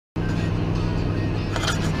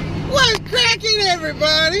cracking,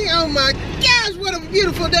 everybody? Oh my gosh, what a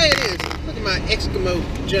beautiful day it is. Look at my Eskimo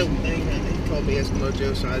Joe thing. He called me Eskimo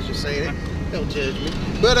Joe, so I was just saying it. Don't judge me.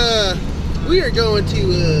 But we are going to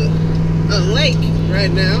a lake right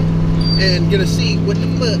now and gonna see what the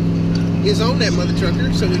fuck is on that mother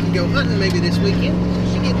trucker, so we can go hunting maybe this weekend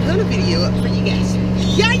and get a hunt video up for you guys.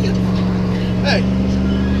 Yeah. Hey.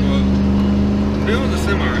 Well, I'm doing the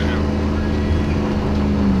semi right now.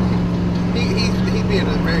 He's being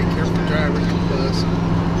a very careful driver of the bus.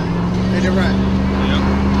 Ain't that right? Yep.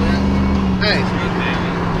 Yeah. Hey. God damn it.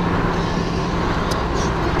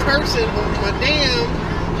 Cursing on my damn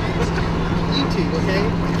YouTube, okay?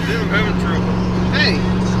 Dude, I'm having trouble. Hey,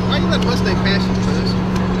 why you let Mustang pass you for this?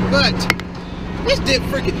 But it's dip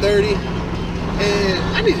freaking 30, and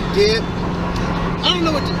I need a dip. I don't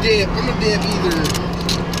know what to dip. I'm gonna dip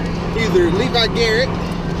either Levi Garrett,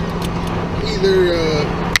 either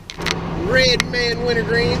Red Man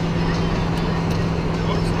Wintergreen.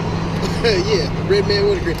 Yeah, Red Man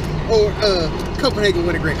Wintergreen, or Copenhagen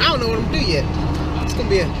Wintergreen. I don't know what I'm gonna do yet. It's gonna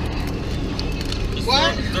be a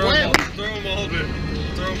what? Throw them all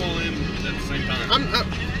in at the same time.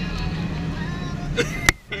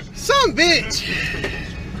 Some bitch.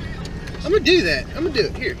 I'm gonna do that. I'm gonna do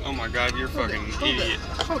it here. Oh my god, you're fucking idiot.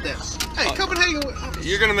 Hold that. Hey, Copenhagen.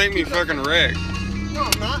 You're gonna make me fucking wreck. No,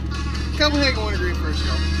 I'm not. Copenhagen Wintergreen first,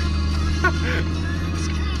 y'all.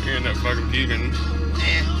 You're end up fucking puking.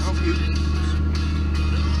 I'll puke.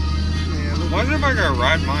 Yeah, Why is everybody gotta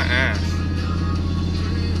ride my ass?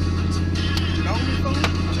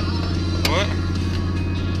 What?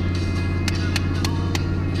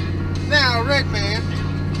 Now, Red Man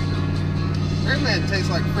tastes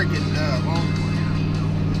like freaking Longhorn.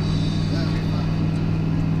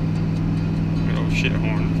 Good old shit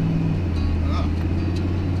horn.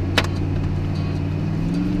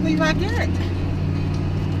 Levi Garrett.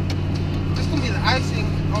 That's gonna be the icing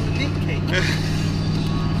on the dick cake.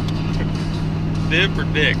 Dip or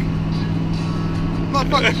dick?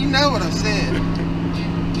 Motherfucker, you know what I said.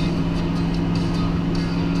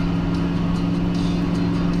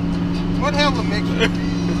 What hell of a mixture?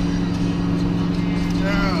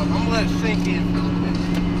 I'm gonna let it sink in for a little bit.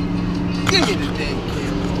 Give me the damn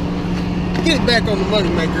camera. Get it back on the money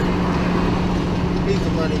maker. He's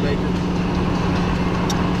the money maker.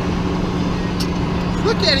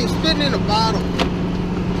 Look at him spitting in a bottle.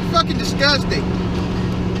 Fucking disgusting.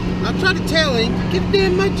 I tried to tell him, get a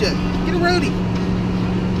damn mud jug. Get a roadie.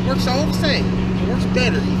 Works all the same. It works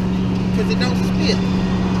better because it don't spit.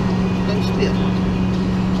 Don't spit.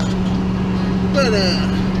 But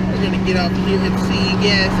we're gonna get off here and see you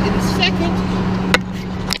guys in a second.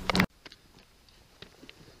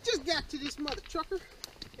 Just got to this mother trucker,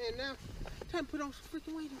 and now time to put on some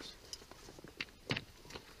freaking waders.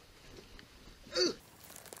 Ugh.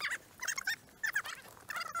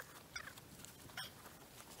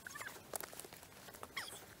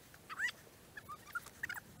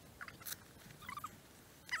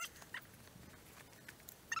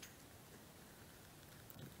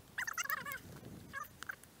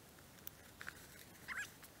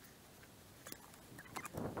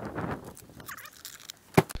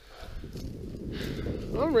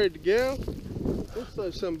 I'm ready to go. Looks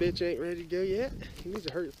like some bitch ain't ready to go yet. He needs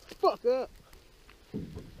to hurry the fuck up.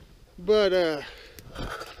 But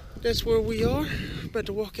that's where we are. About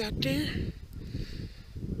to walk out there.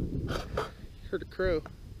 Heard a crow.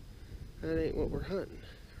 That ain't what we're hunting.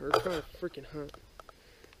 We're trying to freaking hunt.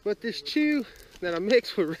 But this chew that I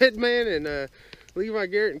mixed with Red Man and Levi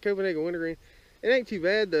Garrett and Copenhagen Wintergreen, it ain't too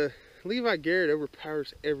bad. The Levi Garrett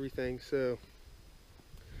overpowers everything, so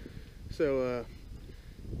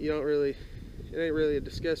you don't really, it ain't really a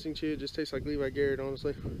disgusting chew. It just tastes like Levi Garrett,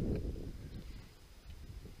 honestly.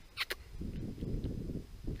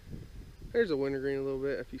 There's a wintergreen a little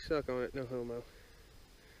bit. If you suck on it, no homo.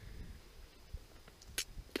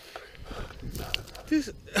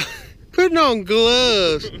 Just putting on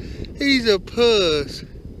gloves. He's a puss.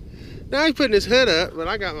 Now he's putting his hood up, but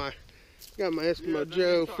I got my Eskimo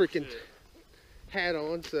Joe freaking hat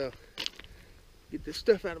on, so get this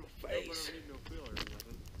stuff out of my face.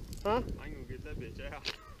 Huh? I ain't gonna get that bitch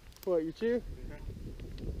out. What, your chew?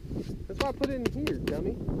 That's why I put it in here,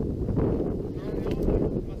 dummy. My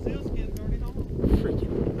sealskin's already on.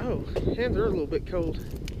 Freaking, oh, hands are a little bit cold.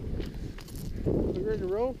 We ready to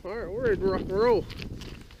roll? Alright, we're ready to rock and roll.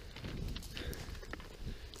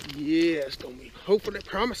 Yeah, it's gonna be hopefully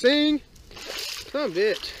promising. Son of a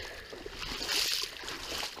bitch.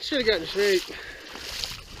 Should have gotten straight.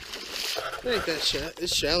 It ain't that shot.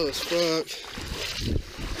 It's shallow as fuck.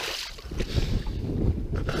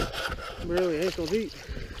 Really ankle deep.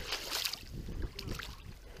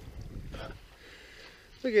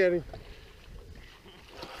 Look at him.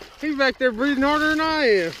 He's back there breathing harder than I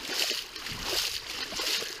am.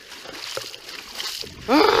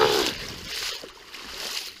 Ah!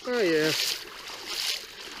 Oh yeah.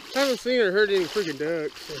 I haven't seen or heard any freaking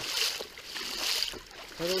ducks.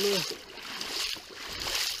 So I don't know.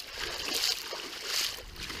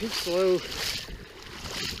 He's slow.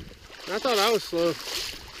 I thought I was slow.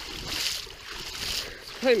 It's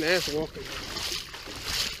a pain in the ass walking.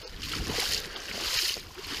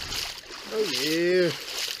 Oh yeah.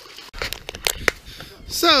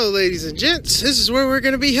 So, ladies and gents, this is where we're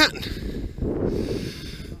gonna be hunting.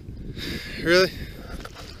 Really?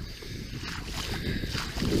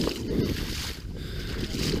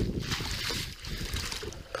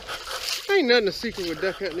 Ain't nothing a secret with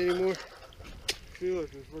duck hunting anymore. I feel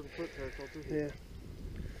like there's fucking foot tracks all through here.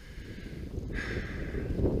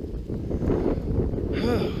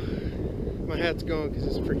 Yeah. My hat's gone because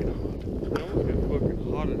it's freaking hot. It almost gets fucking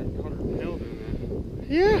hotter than hell doing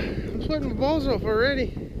Yeah, I'm sweating my balls off already.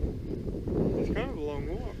 that. It's kind of a long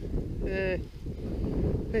walk. Eh,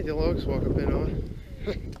 ain't the longest walk I've been on.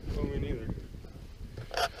 Well, me neither.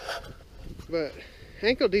 But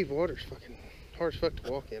ankle deep water's fucking hard as fuck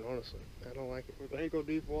to walk in, honestly. I don't like it. With ankle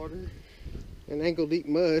deep water. And ankle deep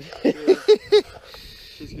mud. Yeah.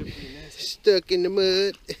 Just get pretty nasty. Stuck in the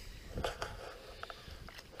mud.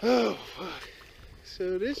 Oh, fuck.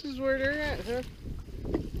 So this is where they're at, huh?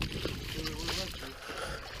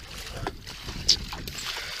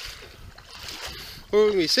 Where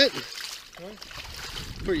would we sitting?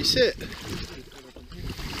 Where you sit?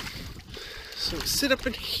 So sit up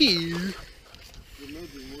in here.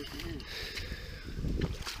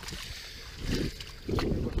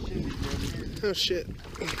 Oh shit.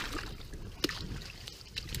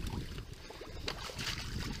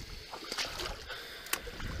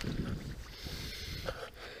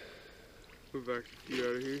 Move back a few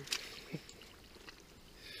out of here.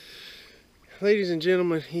 Ladies and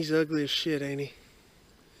gentlemen, he's ugly as shit, ain't he?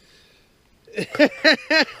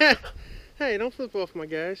 Hey, don't flip off my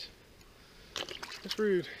guys. That's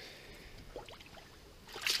rude.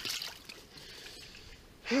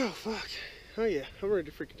 Oh, fuck. Oh, yeah. I'm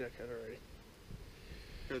ready to freaking duck hunt already.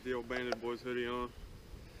 Got the old BandedBoyz hoodie on.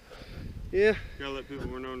 Yeah. Gotta let people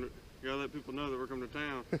know that we're coming to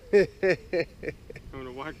town. Coming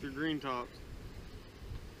to whack their green tops.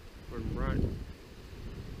 Looking bright.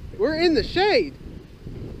 We're in the shade.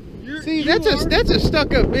 See, You that's are. a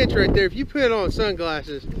stuck-up bitch right there. If you put on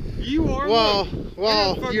sunglasses You are. while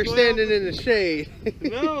fucking you're standing in the shade.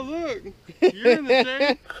 No, look. You're in the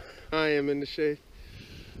shade. I am in the shade.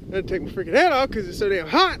 I had to take my freaking hat off because it's so damn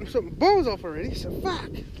hot. I'm sweating my balls off already, so fuck.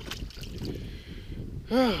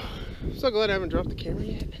 Oh, I'm so glad I haven't dropped the camera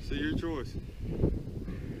yet. So your choice.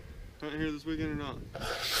 Hunting here this weekend or not?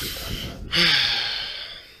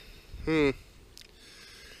 I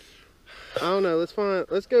don't know. Let's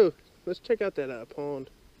go. Let's check out that pond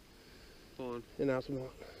Pond. in Altamont.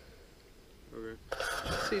 Okay.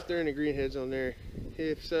 See if there are any greenheads on there.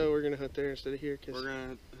 If so, we're gonna hunt there instead of here. We're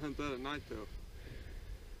gonna hunt that at night though.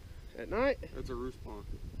 At night? That's a roost pond.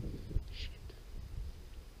 Shit.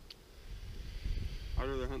 I'd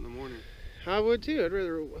rather hunt in the morning. I would too. I'd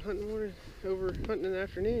rather hunt in the morning over hunting in the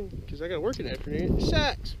afternoon because I gotta work in the afternoon. It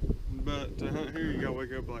sucks. But to hunt here, you gotta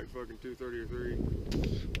wake up like fucking 2:30 or 3.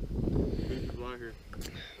 People out here.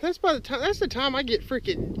 That's the time I get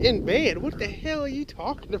freaking in bed. What the hell are you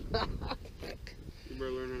talking about? You better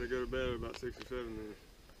learn how to go to bed at about 6 or 7 then.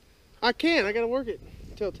 I can't. I gotta work it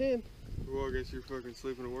until 10. Well, I guess you're fucking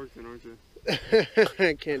sleeping at work then, aren't you?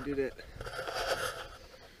 I can't do that.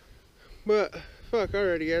 But fuck,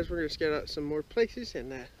 alrighty guys, we're gonna scout out some more places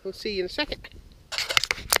and we'll see you in a second.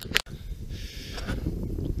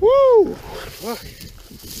 Woo! Fuck.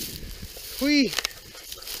 We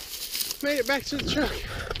made it back to the truck.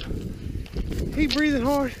 He breathing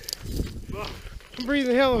hard. I'm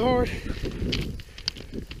breathing hella hard.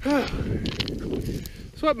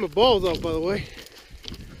 Sweating my balls off, by the way.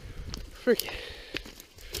 Freaking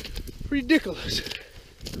ridiculous.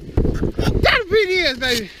 That BDS,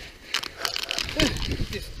 baby.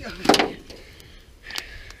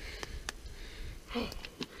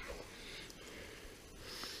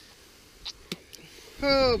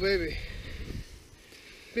 Oh, baby.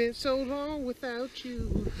 Been so long without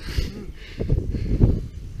you.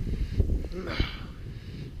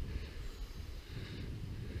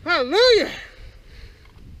 Hallelujah.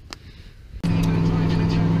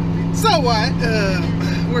 So what?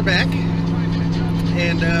 We're back,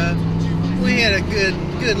 and we had a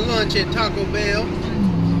good lunch at Taco Bell.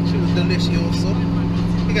 She was delicioso.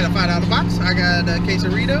 You got a $5 box. I got a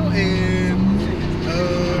quesarito and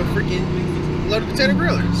freaking loaded potato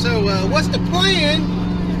griller. So what's the plan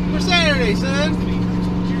for Saturday, son?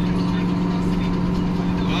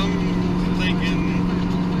 I'm thinking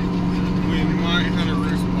we might hunt a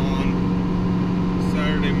roost pond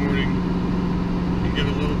Saturday morning and get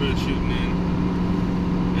a little bit of shooting in.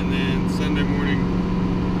 And then Sunday morning,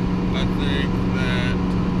 I think that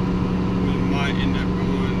we might end up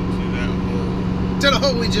going to that hole. To the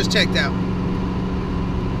hole we just checked out.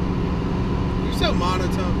 You're so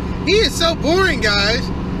monotone. He is so boring, guys.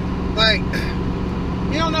 Like,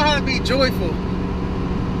 he don't know how to be joyful.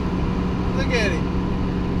 Look at him.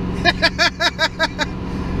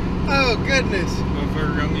 Oh, goodness.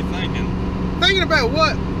 Motherfucker got me thinking. Thinking about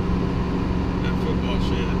what? That football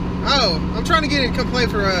shit. Oh, I'm trying to get him to come play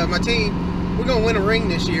for my team. We're going to win a ring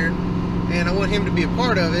this year, and I want him to be a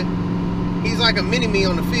part of it. He's like a mini-me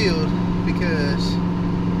on the field because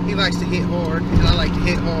he likes to hit hard, and I like to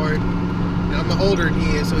hit hard. And I'm older than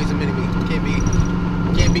he is, so he's a mini-me.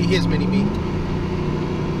 Can't be his mini-me.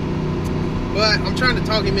 But I'm trying to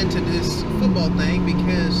talk him into this football thing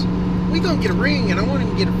because we gonna get a ring, and I want him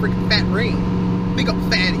to get a freaking fat ring. Big old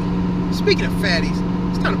fatty. Speaking of fatties,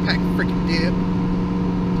 it's time to pack a freaking dip.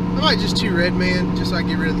 I might just chew Red Man just so I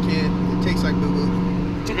get rid of the can. It tastes like boo-boo.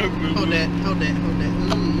 Hold that.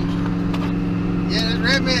 Ooh. Yeah, this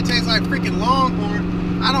Red Man tastes like freaking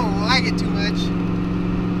Longhorn. I don't like it too much.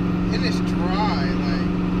 And it's dry, like,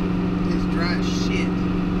 it's dry as shit.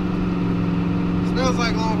 Smells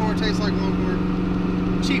like Longhorn, tastes like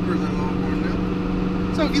Longhorn. Cheaper than Longhorn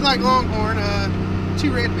now. So if you like Longhorn,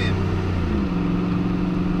 chew Red Man.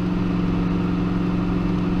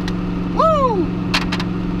 Woo!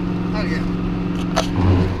 Oh yeah.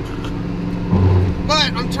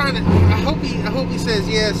 But I'm trying to. I hope he says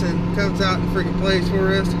yes and comes out and freaking plays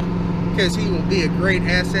for us, because he will be a great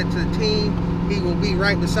asset to the team. He will be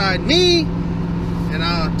right beside me, and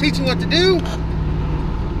I'll teach him what to do.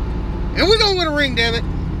 And we're gonna win a ring, damn it.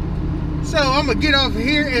 So I'm gonna get off of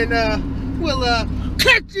here, and we'll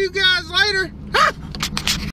catch you guys later.